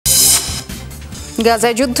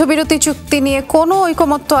গাজায় যুদ্ধবিরতি চুক্তি নিয়ে কোনো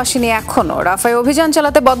ঐকমত্য আসেনি এখনো। রাফায় অভিযান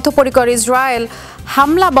চালাতে বদ্ধপরিকর ইসরায়েল,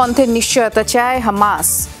 হামলা বন্ধের নিশ্চয়তা চায় হামাস।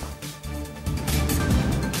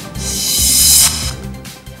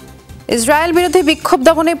 ইসরায়েল বিরোধী বিক্ষোভ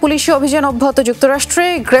দমনে পুলিশি অভিযান অব্যাহত যুক্তরাষ্ট্রে।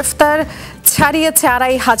 গ্রেফতার ছাড়িয়েছে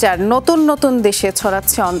 ২৫০০। নতুন নতুন দেশে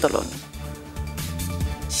ছড়াচ্ছে আন্দোলন।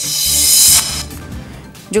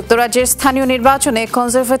 যুক্তরাজ্যের স্থানীয় নির্বাচনে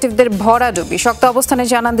কনজারভেটিভদের ভরাডুবি। শক্ত অবস্থানে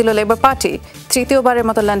জানান দিল লেবার পার্টি। তৃতীয়বারের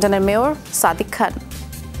মতো লন্ডনের মেয়র সাদিক খান।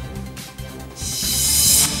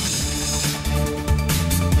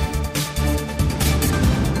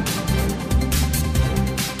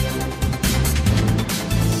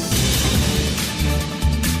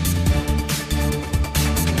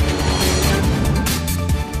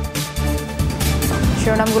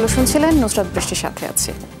 শিরোনামগুলো শুনছিলেন, নুসরাত বৃষ্টির সাথে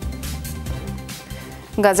আছে।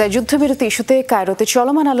 গাজায় যুদ্ধবিরতি ইস্যুতে কায়রোতে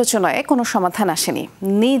চলমান আলোচনায় কোনো সমাধান আসেনি।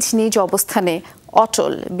 নিজ নিজ অবস্থানে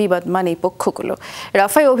অটল বিবাদমানী পক্ষগুলো।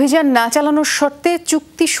 রাফায় অভিযান না চালানোর শর্তে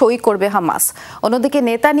চুক্তি সই করবে হামাস। অন্যদিকে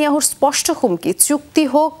নেতানিয়াহুর স্পষ্ট হুমকি, চুক্তি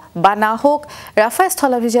হোক বা না হোক রাফায়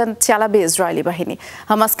স্থলাভিযান চালাবে ইসরায়েলি বাহিনী।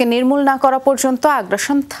 হামাসকে নির্মূল না করা পর্যন্ত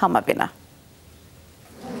আগ্রাসন থামাবে না।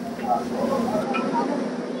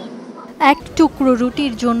 এক টুকরো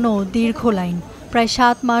রুটির জন্য দীর্ঘ লাইন। প্রায়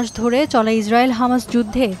 ৭ মাস ধরে চলা ইসরায়েল হামাস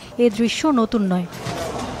যুদ্ধে এ দৃশ্য নতুন নয়।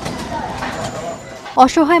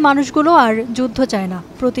 অসহায় মানুষগুলো আর যুদ্ধ চায় না।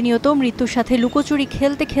 প্রতিনিয়ত মৃত্যুর সাথে লুকোচুরি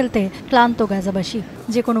খেলতে খেলতে ক্লান্ত গাজাবাসী।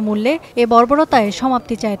 যে কোনো মূল্যে এ বর্বরতায়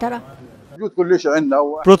সমাপ্তি চায় তারা।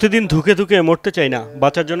 প্রতিদিন ধুকে ধুকে মরতে চাই না,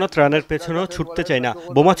 বাঁচার জন্য ত্রাণের পেছনেও ছুটতে চাই না।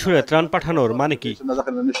 বোমা ছুঁড়ে ত্রাণ পাঠানোর মানে কি?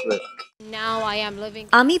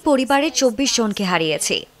 আমি পরিবারের ২৪ জনকে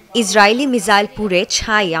হারিয়েছি। ইসরায়েলি মিসাইল পুড়ে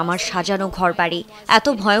ছাই আমার সাজানো ঘরবাড়ি। এত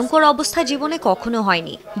ভয়ঙ্কর অবস্থা জীবনে কখনো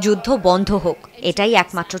হয়নি। যুদ্ধ বন্ধ হোক, এটাই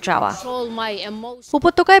একমাত্র চাওয়া।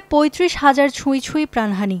 উপত্যকায় ৩৫,০০০ ছুঁই ছুঁই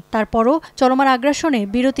প্রাণহানি। তারপরও চলমান আগ্রাসনে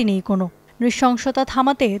বিরতি নেই কোনো। নৃশংসতা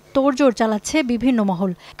থামাতে তোড়জোড় চালাচ্ছে বিভিন্ন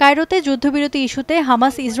মহল। কায়রোতে যুদ্ধবিরতি ইস্যুতে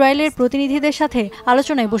হামাস ইসরায়েলের প্রতিনিধিদের সাথে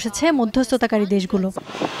আলোচনায় বসেছে মধ্যস্থতাকারী দেশগুলো।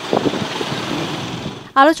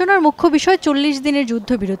 আলোচনার মুখ্য বিষয় ৪০ দিনের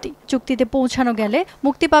যুদ্ধবিরতি। চুক্তিতে পৌঁছানো গেলে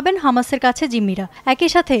মুক্তি পাবেন হামাসের কাছে জিম্মিরা। একই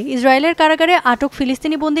সাথে ইসরায়েলের কারাগারে আটক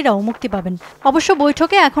ফিলিস্তিনি বন্দীরাও মুক্তি পাবেন। অবশ্য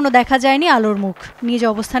বৈঠকে এখনো দেখা যায়নি আলোর মুখ। নিজ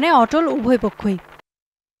অবস্থানে অটল উভয় পক্ষই।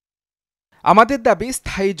 আমাদের দাবি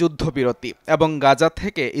স্থায়ী যুদ্ধবিরতি এবং গাজা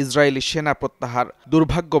থেকে ইসরায়েলি সেনা প্রত্যাহার।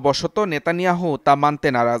 দুর্ভাগ্যবশত নেতানিয়াহু তা মানতে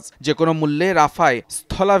নারাজ। যে কোনো মূল্যে রাফায়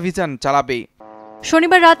স্থলাভিযান চালাবেই।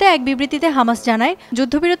 শনিবার রাতে এক বিবৃতিতে হামাস জানায়,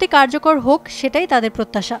 যুদ্ধবিরতি কার্যকর হোক সেটাই তাদের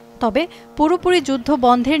প্রত্যাশা। তবে পুরোপুরি যুদ্ধ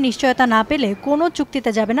বন্ধের নিশ্চয়তা না পেলে কোনো চুক্তিতে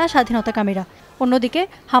যাবে না স্বাধীনতাকামীরা। অন্যদিকে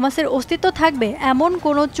হামাসের অস্তিত্ব থাকবে এমন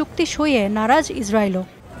কোনো চুক্তি সইয়ে নারাজ ইসরায়েলও।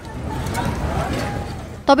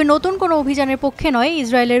 তবে নতুন কোনো অভিযানের পক্ষে নয়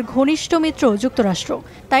ইসরায়েলের ঘনিষ্ঠ মিত্র যুক্তরাষ্ট্র।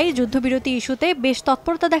 তাই যুদ্ধবিরতি ইস্যুতে বেশ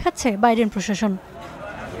তৎপরতা দেখাচ্ছে বাইডেন প্রশাসন।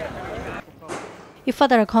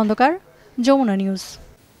 ইফাতারা খন্দকার, যমুনা নিউজ।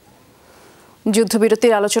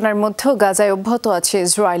 যুদ্ধবিরতির আলোচনার মধ্যেও গাজায় অব্যাহত আছে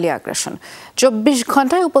ইসরায়েলি আগ্রাসন। ২৪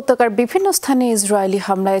 ঘণ্টায় উপত্যকার বিভিন্ন স্থানে ইসরায়েলি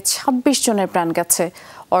হামলায় ২৬ জনের প্রাণ গেছে,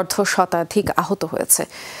 অর্ধশতাধিক আহত হয়েছে।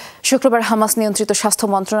 শুক্রবার হামাস নিয়ন্ত্রিত স্বাস্থ্য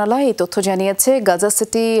মন্ত্রণালয় এই তথ্য জানিয়েছে। গাজা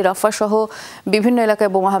সিটি, রাফা সহ বিভিন্ন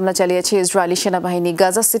এলাকায় বোমা হামলা চালিয়েছে ইসরায়েলি সেনাবাহিনী।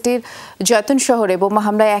 গাজা সিটির জয়তুন শহরে বোমা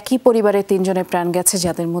হামলায় একই পরিবারের ৩ জনের প্রাণ গেছে,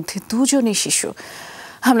 যাদের মধ্যে ২ জনই শিশু।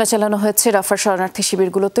 হামলা চালানো হয়েছে রাফার শরণার্থী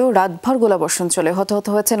শিবিরগুলোতেও। রাতভর গোলাবর্ষণ চলে হতাহত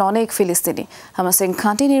হয়েছেন অনেক ফিলিস্তিনি। হামাসের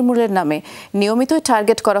ঘাঁটি নির্মূলের নামে নিয়মিতই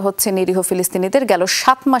টার্গেট করা হচ্ছে নিরীহ ফিলিস্তিনিদের। গেল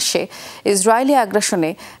 ৭ মাসে ইসরায়েলি আগ্রাসনে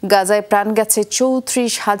গাজায় প্রাণ গেছে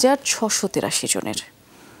 ৩৪,৬৮৩ জনের।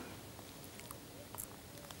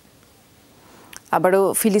 আবারও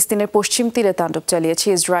ফিলিস্তিনের পশ্চিম তীরে তাণ্ডব চালিয়েছে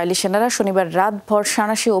ইসরায়েলি সেনারা। শনিবার রাতভর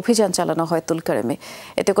সাঁড়াশি অভিযান চালানো হয় তুলকারেমে।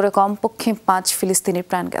 এতে করে কমপক্ষে ৫ ফিলিস্তিনির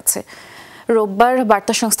প্রাণ গেছে। রোববার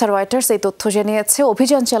বার্তা সংস্থা রয়টার্স এই তথ্য জানিয়েছে।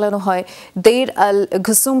 অভিযান চালানো হয় দেইর আল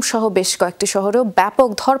ঘুসুম সহ বেশ কয়েকটি শহরেও ব্যাপক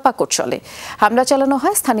ধরপাকড় চলে। হামলা চালানো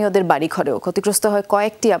হয় স্থানীয়দের বাড়িঘরেও। ক্ষতিগ্রস্ত হয়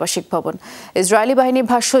কয়েকটি আবাসিক ভবন। ইসরায়েলি বাহিনীর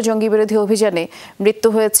ভাষ্য, জঙ্গি বিরোধী অভিযানে মৃত্যু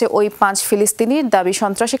হয়েছে ওই ৫ ফিলিস্তিনির। দাবি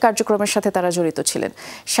সন্ত্রাসী কার্যক্রমের সাথে তারা জড়িত ছিলেন।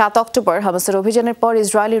 ৭ অক্টোবর হামাসের অভিযানের পর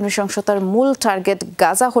ইসরায়েলি নৃশংসতার মূল টার্গেট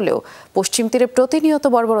গাজা হলেও পশ্চিম তীরে প্রতিনিয়ত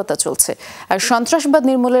বর্বরতা চলছে। আর সন্ত্রাসবাদ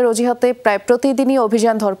নির্মূলের অজুহাতে প্রায় প্রতিদিনই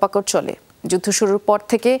অভিযান ধরপাকড় চলে। যুদ্ধ শুরুর পর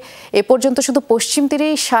থেকে এ পর্যন্ত শুধু পশ্চিম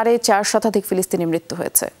তীরেই ৪.৫ শতাধিক ফিলিস্তিনি মৃত্যু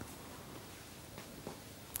হয়েছে।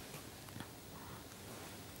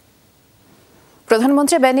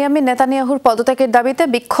 প্রধানমন্ত্রী বেনিয়ামিন নেতানিয়াহুর পদত্যাগের দাবিতে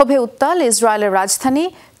বিক্ষোভে উত্তাল ইসরায়েলের রাজধানী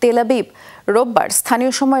তেল আবিব রোববার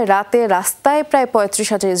স্থানীয় সময় রাতে রাস্তায় প্রায়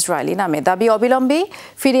 ৩৫,০০০ ইসরায়েলি নামে দাবি অবিলম্বেই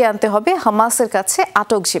ফিরিয়ে আনতে হবে হামাসের কাছে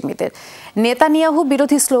আটক জিম্মিদের। নেতানিয়াহু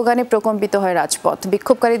বিরোধী স্লোগানে প্রকম্পিত হয় রাজপথ।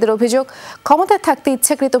 বিক্ষোভকারীদের অভিযোগ, ক্ষমতায় থাকতে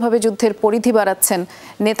ইচ্ছাকৃতভাবে যুদ্ধের পরিধি বাড়াচ্ছেন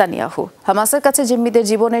নেতানিয়াহু। হামাসের কাছে জিম্মিদের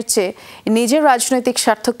জীবনের চেয়ে নিজের রাজনৈতিক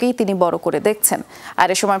স্বার্থকেই তিনি বড় করে দেখছেন। আর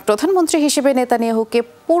এ সময় প্রধানমন্ত্রী হিসেবে নেতানিয়াহুকে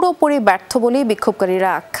পুরোপুরি ব্যর্থ বলেই বিক্ষোভকারীরা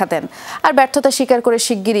আখ্যা দেন। আর ব্যর্থতা স্বীকার করে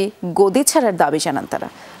শিগগিরই গদি ছাড়ার দাবি জানান তারা।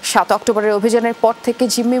 ৭ অক্টোবরের অভিযানের পর থেকে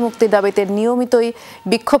জিম্মি মুক্তির দাবিতে নিয়মিতই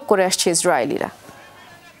বিক্ষোভ করে আসছে ইসরায়েলিরা।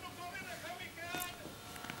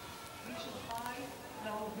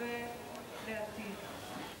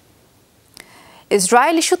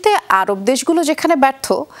 ইসরায়েল ইস্যুতে আরব দেশগুলো যেখানে ব্যর্থ,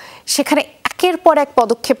 সেখানে একের পর এক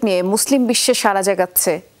পদক্ষেপ নিয়ে মুসলিম বিশ্বে সাড়া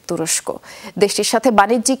জাগাচ্ছে তুরস্ক। দেশটির সাথে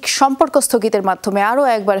বাণিজ্যিক সম্পর্ক স্থগিতের মাধ্যমে আরও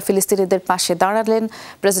একবার ফিলিস্তিনিদের পাশে দাঁড়ালেন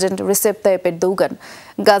প্রেসিডেন্ট রিসেপ তাইয়েপ এরদোগান।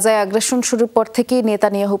 গাজায় আগ্রাসন শুরুর পর থেকেই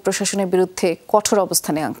নেতানিয়াহু প্রশাসনের বিরুদ্ধে কঠোর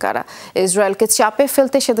অবস্থানে আঙ্কারা। ইসরায়েলকে চাপে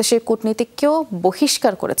ফেলতে সেদেশের কূটনীতিককেও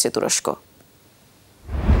বহিষ্কার করেছে তুরস্ক।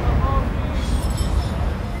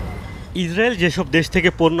 ইসরায়েল যেসব দেশ থেকে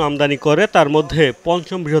পণ্য আমদানি করে তার মধ্যে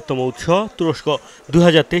পঞ্চম বৃহত্তম উৎস তুরস্ক।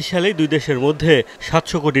 ২০২৩ সালে দুই দেশের মধ্যে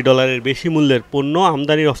 $৭০০ কোটি বেশি মূল্যের পণ্য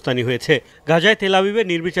আমদানি রফতানি হয়েছে। গাজায় তেল আবিবের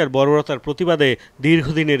নির্বিচার বর্বরতার প্রতিবাদে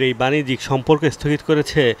দীর্ঘদিনের এই বাণিজ্যিক সম্পর্ক স্থগিত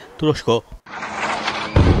করেছে তুরস্ক।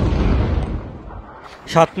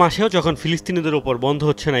 7 মাসেও যখন ফিলিস্তিনিদের ওপর বন্ধ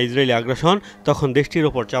হচ্ছে না ইসরায়েলি আগ্রাসন, তখন দেশটির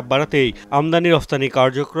ওপর চাপ বাড়াতেই আমদানি রফতানি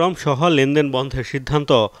কার্যক্রম সহ লেনদেন বন্ধের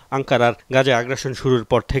সিদ্ধান্ত আঙ্কারার। গাজায় আগ্রাসন শুরুর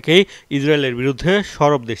পর থেকেই ইসরায়েলের বিরুদ্ধে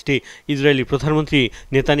সরব দেশটি। ইসরায়েলি প্রধানমন্ত্রী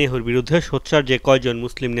নেতানিয়াহুর বিরুদ্ধে সোচ্চার যে কয়জন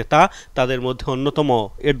মুসলিম নেতা, তাদের মধ্যে অন্যতম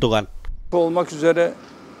এরদোগান।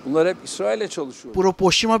 পুরো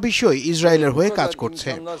পশ্চিমা বিশ্বই ইসরায়েলের হয়ে কাজ করছে।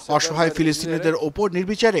 অসহায় ফিলিস্তিনিদের ওপর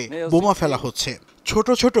নির্বিচারে বোমা ফেলা হচ্ছে, ছোট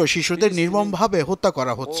ছোট শিশুদের নির্মমভাবে হত্যা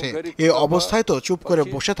করা হচ্ছে। এই অবস্থায় তো চুপ করে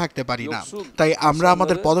বসে থাকতে পারি না। তাই আমরা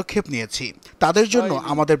আমাদের পদক্ষেপ নিয়েছি। তাদের জন্য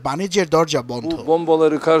আমাদের বাণিজ্যের দরজা বন্ধ।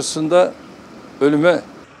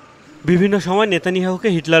 বিভিন্ন সময় নেতানিয়াহুকে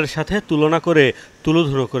হিটলারের সাথে তুলনা করে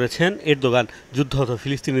তুলোধুনো করেছেন এরদোগান। যুদ্ধরত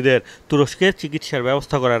ফিলিস্তিনিদের তুরস্কে চিকিৎসার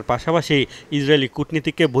ব্যবস্থা করার পাশাপাশি ইসরায়েলি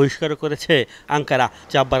কূটনীতিককে বহিষ্কার করেছে আঙ্কারা।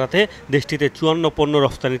 চাপ বাড়াতে দেশটিতে 54 পণ্য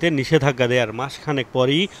রফতানিতে নিষেধাজ্ঞা দেওয়ার মাসখানেক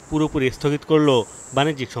পরই পুরোপুরি স্থগিত করল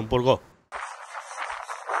বাণিজ্যিক সম্পর্ক।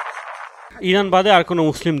 ইরান বাদে আর কোনো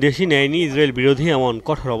মুসলিম দেশই নেয়নি ইসরায়েল বিরোধী এমন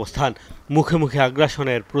কঠোর অবস্থান। মুখে মুখে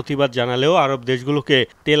আগ্রাসনের প্রতিবাদ জানালেও আরব দেশগুলোকে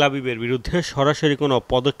তেল আবিবের বিরুদ্ধে সরাসরি কোনো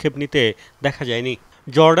পদক্ষেপ নিতে দেখা যায়নি।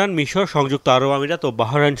 জর্ডান, মিশর, সংযুক্ত আরব আমিরাত ও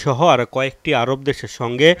বাহরাইন সহ আরও কয়েকটি আরব দেশের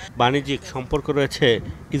সঙ্গে বাণিজ্যিক সম্পর্ক রয়েছে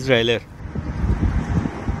ইসরায়েলের।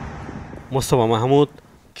 মোস্তফা মাহমুদ,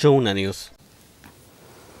 যমুনা নিউজ।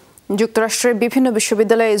 যুক্তরাষ্ট্রের বিভিন্ন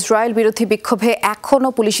বিশ্ববিদ্যালয়ে ইসরায়েল বিরোধী বিক্ষোভে এখনও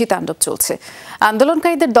পুলিশি তাণ্ডব চলছে।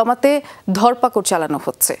 আন্দোলনকারীদের দমাতে ধরপাকড় চালানো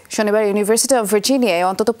হচ্ছে। শনিবার ইউনিভার্সিটি অব ভার্জিনিয়ায়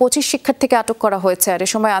অন্তত 25 শিক্ষার্থীকে আটক করা হয়েছে। আর এ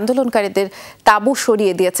সময় আন্দোলনকারীদের তাঁবু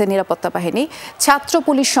সরিয়ে দিয়েছে নিরাপত্তা বাহিনী। ছাত্র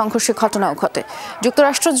পুলিশ সংঘর্ষের ঘটনাও ঘটে।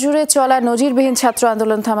 যুক্তরাষ্ট্র জুড়ে চলা নজিরবিহীন ছাত্র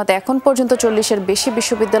আন্দোলন থামাতে এখন পর্যন্ত 40-এর বেশি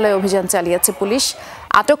বিশ্ববিদ্যালয়ে অভিযান চালিয়েছে পুলিশ।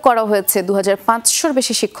 আটক করা হয়েছে 2500-র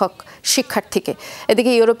বেশি শিক্ষার্থীকে।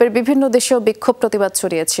 এদিকে ইউরোপের বিভিন্ন দেশেও বিক্ষোভ প্রতিবাদ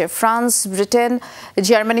ছড়িয়েছে। ফ্রান্স, ব্রিটেন,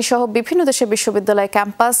 জার্মানি সহ বিভিন্ন দেশের বিশ্ববিদ্যালয়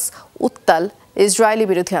ক্যাম্পাস উত্তাল ইসরায়েলি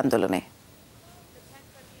বিরোধী আন্দোলনে।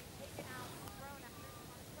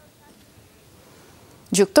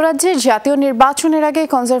 যুক্তরাজ্যের জাতীয় নির্বাচনের আগে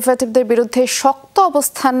কনজারভেটিভদের বিরুদ্ধে শক্ত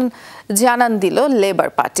অবস্থান জানান দিল লেবার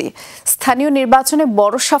পার্টি। স্থানীয় নির্বাচনে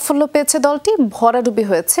বড় সাফল্য পেয়েছে দলটি, ভরাডুবি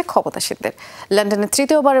হয়েছে ক্ষমতাসীনদের। লন্ডনে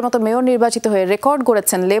তৃতীয়বারের মতো মেয়র নির্বাচিত হয়ে রেকর্ড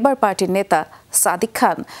গড়েছেন লেবার পার্টির নেতা সাদিক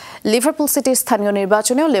খান। লিভারপুল সিটির স্থানীয়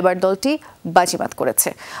নির্বাচনেও লেবার দলটি বাজিমাত করেছে।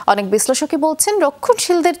 অনেক বিশ্লেষকই বলছেন,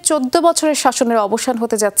 রক্ষণশীলদের 14 বছরের শাসনের অবসান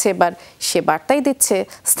হতে যাচ্ছে এবার, সে বার্তাই দিচ্ছে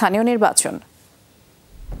স্থানীয় নির্বাচন।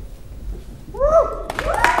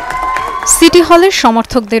 সিটি হলের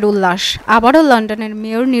সমর্থকদের উল্লাস। আবারও লন্ডনের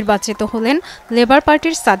মেয়র নির্বাচিত হলেন লেবার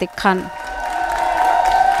পার্টির সাদিক খান।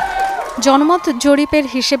 জনমত জরিপের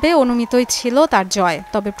হিসেবে অনুমিতই ছিল তার জয়,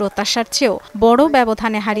 তবে প্রত্যাশার চেয়েও বড়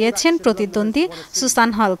ব্যবধানে হারিয়েছেন প্রতিদ্বন্দ্বী সুসান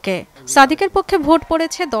হলকে। সাদিকের পক্ষে ভোট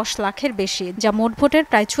পড়েছে 10 লাখের বেশি, যা মোট ভোটের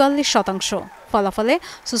প্রায় 44%। ফলাফলে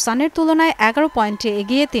সুসানের তুলনায় 11 পয়েন্টে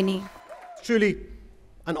এগিয়ে তিনি।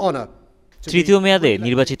 তৃতীয় মেয়াদে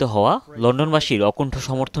নির্বাচিত হওয়া লন্ডনবাসীর অকুণ্ঠ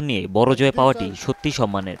সমর্থন নিয়ে বড় জয় পাওয়াটি সত্যিই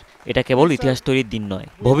সম্মানের। এটা কেবল ইতিহাস তৈরির দিন নয়,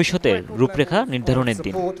 ভবিষ্যতের রূপরেখা নির্ধারণের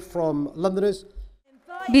দিন।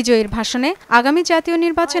 বিজয়ীর ভাষণে আগামী জাতীয়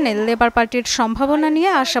নির্বাচনে লেবার পার্টির সম্ভাবনা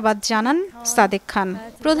নিয়ে আশাবাদ জানান সাদিক খান।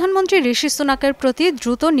 প্রধানমন্ত্রী ঋষি সুনাকের প্রতি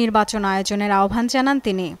দ্রুত নির্বাচন আয়োজনের আহ্বান জানান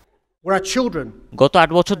তিনি। গত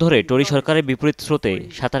 8 বছর ধরে টরি সরকারের বিপরীত স্রোতে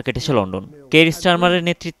সাঁতার কেটেছে লন্ডন। কের স্টারমারের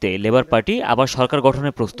নেতৃত্বে লেবার পার্টি আবার সরকার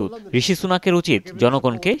গঠনে প্রস্তুত। ঋষি সুনাকের উচিত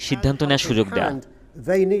জনগণকে সিদ্ধান্ত নেওয়ার সুযোগ দেওয়া।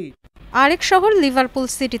 আরেক শহর লিভারপুল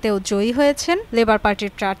সিটিতেও জয়ী হয়েছেন লেবার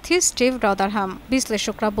পার্টির প্রার্থী স্টিভ রদারহাম।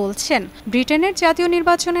 বিশ্লেষকরা বলছেন, ব্রিটেনের জাতীয়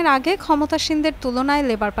নির্বাচনের আগে ক্ষমতাসীনদের তুলনায়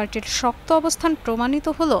লেবার পার্টির শক্ত অবস্থান প্রমাণিত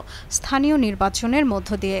হলো স্থানীয় নির্বাচনের মধ্য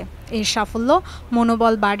দিয়ে। এই সাফল্য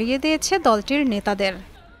মনোবল বাড়িয়ে দিয়েছে দলটির নেতাদের।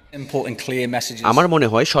 আমার মনে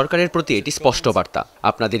হয় সরকারের প্রতি এটি স্পষ্ট বার্তা।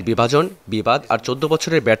 আপনাদের বিভাজন, বিবাদ আর 14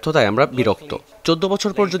 বছরের ব্যর্থতায় আমরা বিরক্ত। 14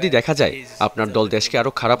 বছর পর যদি দেখা যায় আপনার দল দেশকে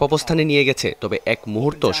আরো খারাপ অবস্থানে নিয়ে গেছে, তবে এক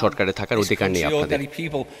মুহূর্ত সরকারে থাকার অধিকার নেই আপনাদের।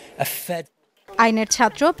 আইনের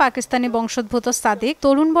ছাত্র পাকিস্তানি বংশোদ্ভূত সাদিক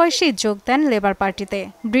তরুণ বয়সেই যোগ দেন লেবার পার্টিতে।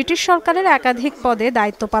 ব্রিটিশ সরকারের একাধিক পদে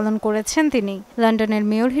দায়িত্ব পালন করেছেন তিনি। লন্ডনের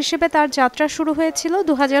মেয়র হিসেবে তার যাত্রা শুরু হয়েছিল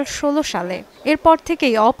 2016 সালে। এরপর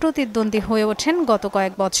থেকেই অপ্রতিদ্বন্দ্বী হয়ে ওঠেন গত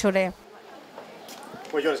কয়েক বছরে।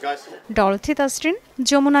 Dorothy Tasrin,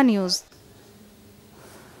 Jamuna news.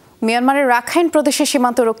 মিয়ানমারের রাখাইন প্রদেশে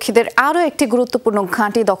সীমান্তরক্ষীদের আরও একটি গুরুত্বপূর্ণ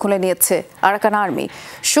ঘাঁটি দখলে নিয়েছে আরাকান আর্মি।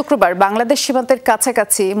 শুক্রবার বাংলাদেশ সীমান্তের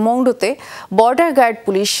কাছাকাছি মংডুতে বর্ডার গার্ড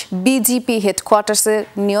পুলিশ বিজিপি হেডকোয়ার্টার্সের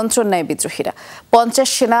নিয়ন্ত্রণ নেয় বিদ্রোহীরা। 50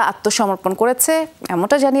 সেনা আত্মসমর্পণ করেছে,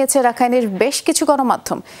 এমনটা জানিয়েছে রাখাইনের বেশ কিছু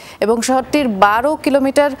গণমাধ্যম। এবং শহরটির 12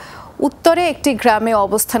 কিলোমিটার উত্তরে একটি গ্রামে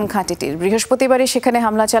অবস্থান ঘাঁটিটির। বৃহস্পতিবারই সেখানে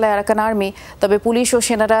হামলা চালায় আরাকান আর্মি, তবে পুলিশ ও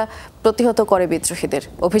সেনারা প্রতিহত করে বিদ্রোহীদের।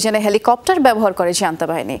 অভিযানে হেলিকপ্টার ব্যবহার করে জান্তা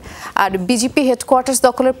বাহিনী। আর বিজিপি হেডকোয়ার্টার্স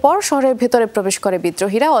দখলের পর শহরের ভেতরে প্রবেশ করে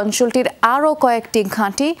বিদ্রোহীরা। অঞ্চলটির আরও কয়েকটি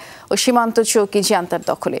ঘাঁটি ও সীমান্ত চৌকি জান্তার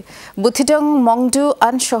দখলে। বুথিডং, মংডু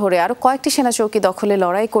আন শহরে আরও কয়েকটি সেনা চৌকি দখলে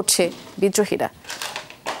লড়াই করছে বিদ্রোহীরা।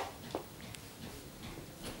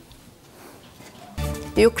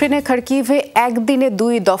 ইউক্রেনের খার্কিভে একদিনে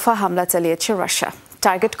 2 দফা হামলা চালিয়েছে রাশিয়া।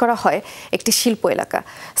 টার্গেট করা হয় একটি শিল্প এলাকা।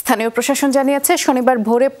 স্থানীয় প্রশাসন জানিয়েছে, শনিবার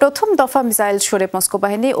ভোরে প্রথম দফা মিসাইল ছড়ে মস্কো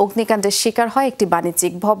বাহিনী অগ্নিকাণ্ডের শিকার হয় একটি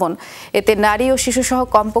বাণিজ্যিক ভবন। এতে নারী ও শিশুসহ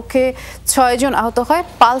কমপক্ষে 6 জন আহত হয়।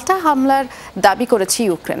 পাল্টা হামলার দাবি করেছে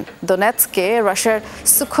ইউক্রেন। দোনেৎস্কে রাশিয়ার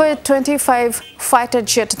সুখোই 25 ফাইটার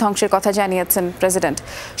জেট ধ্বংসের কথা জানিয়েছেন প্রেসিডেন্ট।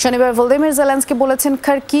 শনিবার ভলোদিমির জেলেনস্কি বলেছেন,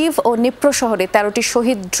 খার্কিভ ও নিপ্রো শহরে 13টি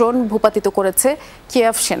শহীদ ড্রোন ভূপাতিত করেছে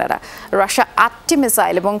কিয়েভ সেনারা। রাশিয়া 8টি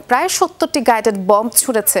মিসাইল এবং প্রায় 70টি গাইডেড বম্ব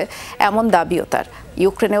ছুড়েছে, এমন দাবিও তার।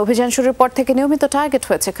 ইউক্রেনে অভিযান শুরুর পর থেকে নিয়মিত টার্গেট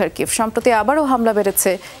হয়েছে খার্কিভ। সম্প্রতি আবারও হামলা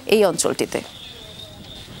বেড়েছে এই অঞ্চলটিতে।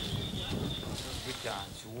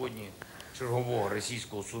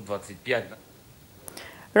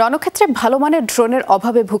 রণক্ষেত্রে ভালো মানের ড্রোনের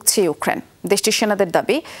অভাবে ভুগছে ইউক্রেন। দেশটির সেনাদের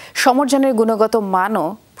দাবি, সমরযানের গুণগত মানও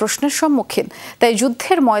প্রশ্নের সম্মুখীন, তাই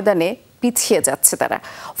যুদ্ধের ময়দানে পিছিয়ে যাচ্ছে তারা।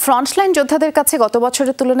 ফ্রন্টলাইন যোদ্ধাদের কাছে গত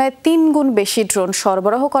বছরের তুলনায় 3 গুণ বেশি ড্রোন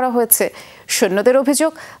সরবরাহ করা হয়েছে। সৈন্যদের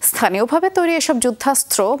অভিযোগ, স্থানীয়ভাবে তৈরি এসব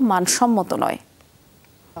যুদ্ধাস্ত্র মানসম্মত নয়।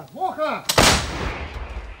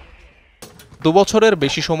 2 বছরের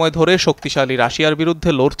বেশি সময় ধরে শক্তিশালী রাশিয়ার বিরুদ্ধে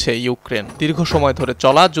লড়ছে ইউক্রেন। দীর্ঘ সময় ধরে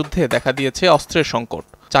চলা যুদ্ধে দেখা দিয়েছে অস্ত্রের সংকট।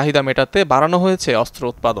 চাহিদা মেটাতে বাড়ানো হয়েছে অস্ত্র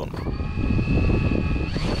উৎপাদন।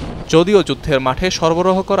 যদিও যুদ্ধের মাঠে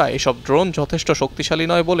সরবরাহ করা এসব ড্রোন যথেষ্ট শক্তিশালী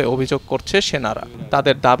নয় বলে অভিযোগ করছে সেনারা।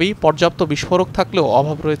 তাদের দাবি, পর্যাপ্ত বিস্ফোরক থাকলেও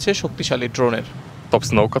অভাব রয়েছে শক্তিশালী ড্রোনের।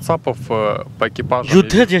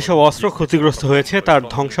 যুদ্ধে যেসব অস্ত্র ক্ষতিগ্রস্ত হয়েছে তার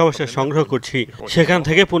ধ্বংসাবশেষ সংগ্রহ করছি, সেখান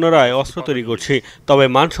থেকে পুনরায় অস্ত্র তৈরি করছি। তবে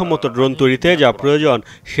মানসম্মত ড্রোন তৈরিতে যা প্রয়োজন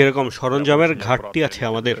সেরকম সরঞ্জামের ঘাটতি আছে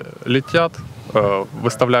আমাদের।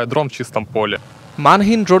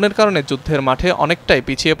 মানহীন ড্রোনের কারণে যুদ্ধের মাঠে অনেকটাই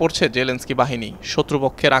পিছিয়ে পড়ছে জেলেনস্কি বাহিনী।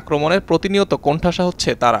 শত্রুপক্ষের আক্রমণের প্রতিনিয়ত কোণঠাসা হচ্ছে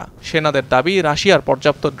তারা। সেনাদের দাবি, রাশিয়ার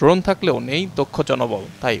পর্যাপ্ত ড্রোন থাকলেও নেই দক্ষ জনবল।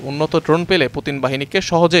 তাই উন্নত ড্রোন পেলে পুতিন বাহিনীকে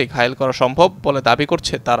সহজেই ঘায়েল করা সম্ভব বলে দাবি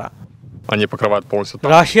করছে তারা।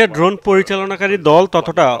 রাশিয়ার ড্রোন পরিচালনাকারী দল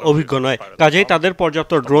ততটা অভিজ্ঞ নয়, কাজেই তাদের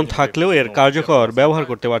পর্যাপ্ত ড্রোন থাকলেও এর কার্যকর ব্যবহার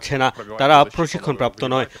করতে পারছে না। তারা প্রশিক্ষণপ্রাপ্ত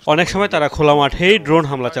নয়। অনেক সময় তারা খোলা মাঠেই ড্রোন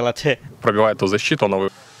হামলা চালাচ্ছে।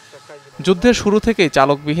 যুদ্ধের শুরু থেকেই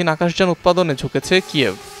চালকবিহীন আকাশযান উৎপাদনে ঝুঁকেছে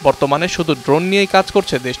কিয়েভ। বর্তমানে শুধু ড্রোন নিয়েই কাজ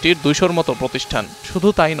করছে দেশটির 200-র মতো প্রতিষ্ঠান। শুধু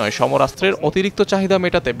তাই নয়, সমরাস্ত্রের অতিরিক্ত চাহিদা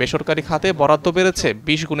মেটাতে বেসরকারি খাতে বরাদ্দ বেড়েছে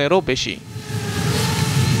 20 গুণেরও বেশি।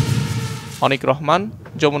 অনিক রহমান,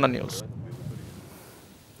 যমুনা নিউজ।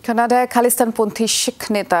 কানাডায় খালিস্তানপন্থী শিখ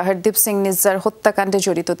নেতা হরদীপ সিং নিজ্জার হত্যাকাণ্ডে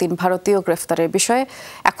জড়িত 3 ভারতীয় গ্রেফতারের বিষয়ে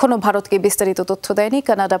এখনও ভারতকে বিস্তারিত তথ্য দেয়নি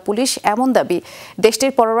কানাডা পুলিশ, এমন দাবি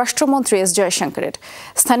দেশটির পররাষ্ট্রমন্ত্রী এস জয়শঙ্করের।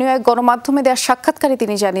 স্থানীয় এক গণমাধ্যমে দেওয়া সাক্ষাৎকারে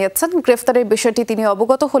তিনি জানিয়েছেন, গ্রেফতারের বিষয়টি তিনি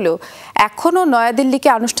অবগত হলেও এখনও নয়াদিল্লিকে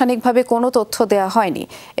আনুষ্ঠানিকভাবে কোনো তথ্য দেওয়া হয়নি।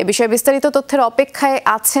 এ বিষয়ে বিস্তারিত তথ্যের অপেক্ষায়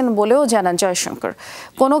আছেন বলেও জানান জয়শঙ্কর।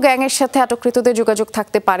 কোনো গ্যাংয়ের সাথে আটককৃতদের যোগাযোগ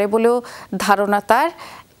থাকতে পারে বলেও ধারণা তার।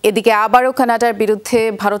 এদিকে আবারও কানাডার বিরুদ্ধে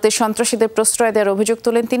ভারতের সন্ত্রাসীদের প্রশ্রয় দেওয়ার অভিযোগ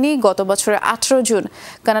তোলেন তিনি। গত বছরের 18 জুন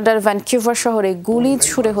কানাডার ভ্যানকুভার শহরে গুলি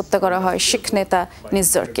ছুড়ে হত্যা করা হয় শিখ নেতা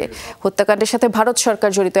নিজ্জরকে। হত্যাকাণ্ডের সাথে ভারত সরকার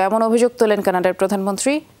জড়িত এমন অভিযোগ তোলেন কানাডার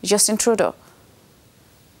প্রধানমন্ত্রী জাস্টিন ট্রুডো।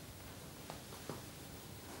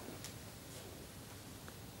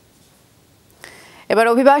 এবার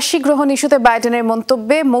অভিবাসী গ্রহণ ইস্যুতে বাইডেনের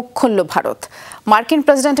মন্তব্যে মুখ খুলল ভারত। মার্কিন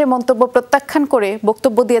প্রেসিডেন্টের মন্তব্য প্রত্যাখ্যান করে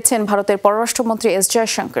বক্তব্য দিয়েছেন ভারতের পররাষ্ট্রমন্ত্রী এস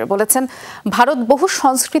জয়শঙ্কর। বলেছেন, ভারত বহু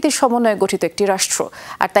সংস্কৃতির সমন্বয়ে গঠিত একটি রাষ্ট্র,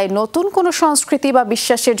 আর তাই নতুন কোনো সংস্কৃতি বা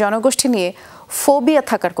বিশ্বাসের জনগোষ্ঠী নিয়ে ফোবিয়া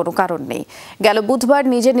থাকার কোনো কারণ নেই। গেল বুধবার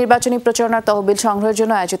নিজের নির্বাচনী প্রচারণার তহবিল সংগ্রহের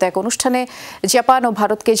জন্য আয়োজিত এক অনুষ্ঠানে জাপান ও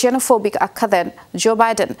ভারতকে জেনোফোবিক আখ্যা দেন জো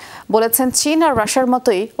বাইডেন। বলেছেন, চীন আর রাশিয়ার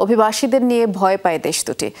মতোই অভিবাসীদের নিয়ে ভয় পায় দেশ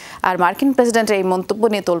দুটি। আর মার্কিন প্রেসিডেন্টের এই মন্তব্য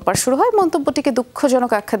নিয়ে তোলপাড় শুরু হয়। মন্তব্যটিকে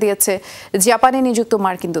দুঃখজনক আখ্যা দিয়েছে জাপানে নিযুক্ত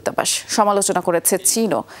মার্কিন দূতাবাস। সমালোচনা করেছে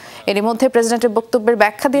চীনও। এরই মধ্যে প্রেসিডেন্টের বক্তব্যের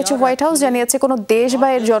ব্যাখ্যা দিয়েছে হোয়াইট হাউস। জানিয়েছে, কোনো দেশ বা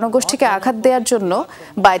এর জনগোষ্ঠীকে আঘাত দেওয়ার জন্য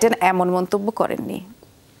বাইডেন এমন মন্তব্য করেননি।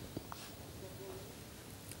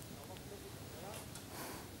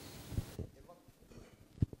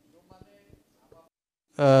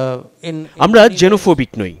 আমরা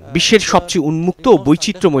জেনোফোবিক নই। বিশ্বের সবচেয়ে উন্মুক্ত ও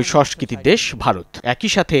বৈচিত্র্যময় সংস্কৃতির দেশ ভারত, একই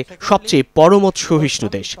সাথে সবচেয়ে পরমত সহিষ্ণু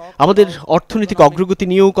দেশ। আমাদের অর্থনৈতিক অগ্রগতি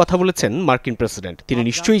নিয়েও কথা বলেছেন মার্কিন প্রেসিডেন্ট। তিনি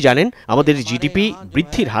নিশ্চয়ই জানেন আমাদের জিডিপি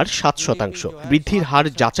বৃদ্ধির হার 7%। বৃদ্ধির হার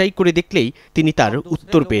যাচাই করে দেখলেই তিনি তার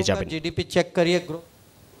উত্তর পেয়ে যাবেন।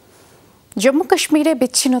 জম্মু কাশ্মীরে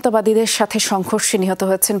বিচ্ছিন্নতাবাদীদের সাথে সংঘর্ষে নিহত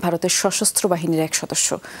হয়েছেন ভারতের সশস্ত্র বাহিনীর এক সদস্য।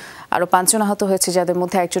 আরও 5 জন আহত হয়েছে, যাদের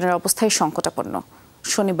মধ্যে একজনের অবস্থাই সংকটাপন্ন।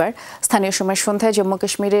 শনিবার স্থানীয় সময় সন্ধ্যায় জম্মু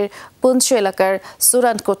কাশ্মীরের পুঞ্চ এলাকার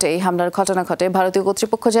সুরানকোটে এই হামলার ঘটনা ঘটে। ভারতীয়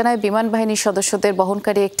কর্তৃপক্ষ জানায়, বিমান বাহিনীর সদস্যদের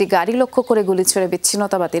বহনকারী একটি গাড়ি লক্ষ্য করে গুলি ছুড়ে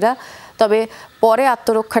বিচ্ছিন্নতাবাদীরা। তবে পরে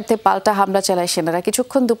আত্মরক্ষার্থে পাল্টা হামলা চালায় সেনারা।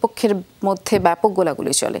 কিছুক্ষণ দুপক্ষের মধ্যে ব্যাপক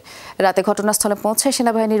গোলাগুলি চলে। রাতে ঘটনাস্থলে পৌঁছায়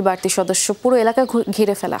সেনাবাহিনীর বাড়তি সদস্য। পুরো এলাকা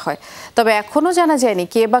ঘিরে ফেলা হয়। তবে এখনও জানা যায়নি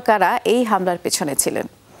কে বা কারা এই হামলার পেছনে ছিলেন।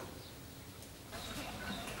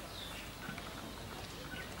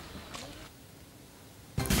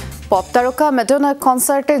 পপ তারকা ম্যাডোনার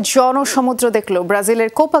কনসার্টে জনসমুদ্র দেখল ব্রাজিলের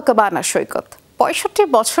কোপাকাবানা সৈকত। 65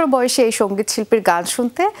 বছর বয়সে এই সঙ্গীত শিল্পীর গান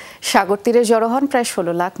শুনতে সাগর তীরে জড়ো হন প্রায়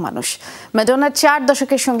 16 লাখ মানুষ। ম্যাডোনার 4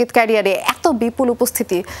 দশকের সঙ্গীত ক্যারিয়ারে এত বিপুল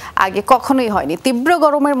উপস্থিতি আগে কখনোই হয়নি। তীব্র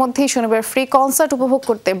গরমের মধ্যেই শনিবার ফ্রি কনসার্ট উপভোগ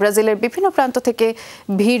করতে ব্রাজিলের বিভিন্ন প্রান্ত থেকে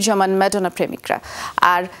ভিড় জমান ম্যাডোনা প্রেমিকরা।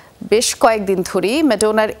 আর বেশ কয়েকদিন ধরেই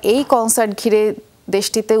ম্যাডোনার এই কনসার্ট ঘিরে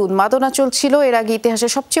দেশটিতে উন্মাদনা চলছিল। এর আগে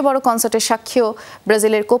ইতিহাসের সবচেয়ে বড় কনসার্টের সাক্ষীও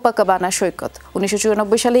ব্রাজিলের কোপাকাবানা সৈকত।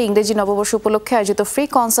 1994 সালে ইংরেজি নববর্ষ উপলক্ষে আয়োজিত ফ্রি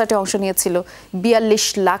কনসার্টে অংশ নিয়েছিল 42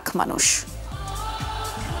 লাখ মানুষ।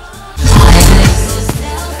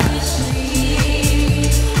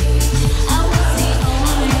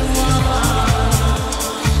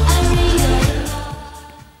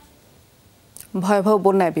 ভয়াবহ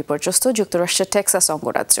বন্যায় বিপর্যস্ত যুক্তরাষ্ট্রের টেক্সাস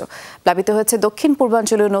অঙ্গরাজ্য। প্লাবিত হয়েছে দক্ষিণ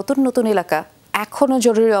পূর্বাঞ্চলীয় নতুন নতুন এলাকা। এখনও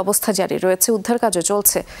জরুরি অবস্থা জারি রয়েছে, উদ্ধার কাজও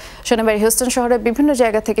চলছে। শনিবার হিউস্টন শহরের বিভিন্ন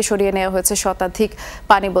জায়গা থেকে সরিয়ে নেওয়া হয়েছে শতাধিক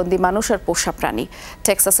পানিবন্দী মানুষ আর পোষা প্রাণী।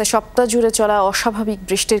 টেক্সাসে সপ্তাহ জুড়ে চলা অস্বাভাবিক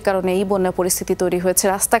বৃষ্টির কারণে এই বন্যা পরিস্থিতি তৈরি হয়েছে।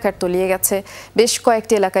 রাস্তাঘাট তলিয়ে গেছে, বেশ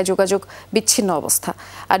কয়েকটি এলাকায় যোগাযোগ বিচ্ছিন্ন অবস্থা,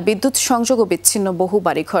 আর বিদ্যুৎ সংযোগও বিচ্ছিন্ন বহু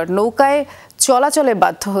বাড়িঘর। নৌকায় চলাচলে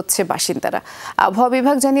বাধ্য হচ্ছে বাসিন্দারা। আবহাওয়া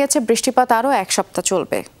বিভাগ জানিয়েছে বৃষ্টিপাত আরও 1 সপ্তাহ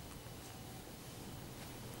চলবে।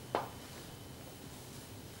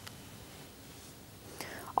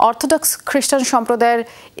 অর্থোডক্স খ্রিস্টান সম্প্রদায়ের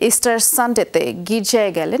ইস্টার সানডেতে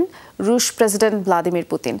গির্জায় গেলেন রুশ প্রেসিডেন্ট ভ্লাদিমির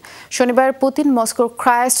পুতিন। শনিবার পুতিন মস্কোর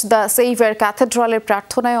ক্রাইস্ট দ্য সেভিয়ার ক্যাথেড্রালের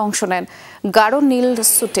প্রার্থনায় অংশ নেন। গাঢ় নীল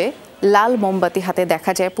স্যুটে লাল মোমবাতি হাতে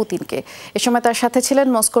দেখা যায় পুতিনকে। এ সময় তার সাথে ছিলেন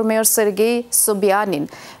মস্কোর মেয়র সের্গেই সোবিয়ানিন।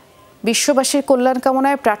 বিশ্ববাসীর কল্যাণ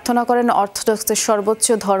কামনায় প্রার্থনা করেন অর্থোডক্সের সর্বোচ্চ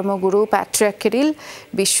ধর্মগুরু প্যাট্রিয়ার্ক কিরিল।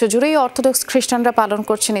 বিশ্বজুড়েই অর্থোডক্স খ্রিস্টানরা পালন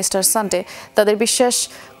করছেন ইস্টার সানডে। তাদের বিশ্বাস,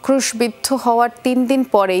 ক্রুশবিদ্ধ হওয়ার 3 দিন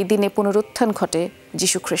পরে এই দিনে পুনরুত্থান ঘটে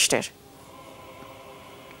যিশু খ্রিস্টের।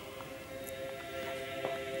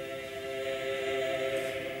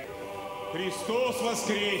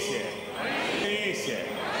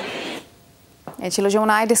 এ ছিল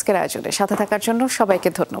যমুনা আই-ডেস্কের আয়োজনে। সাথে থাকার জন্য সবাইকে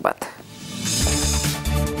ধন্যবাদ।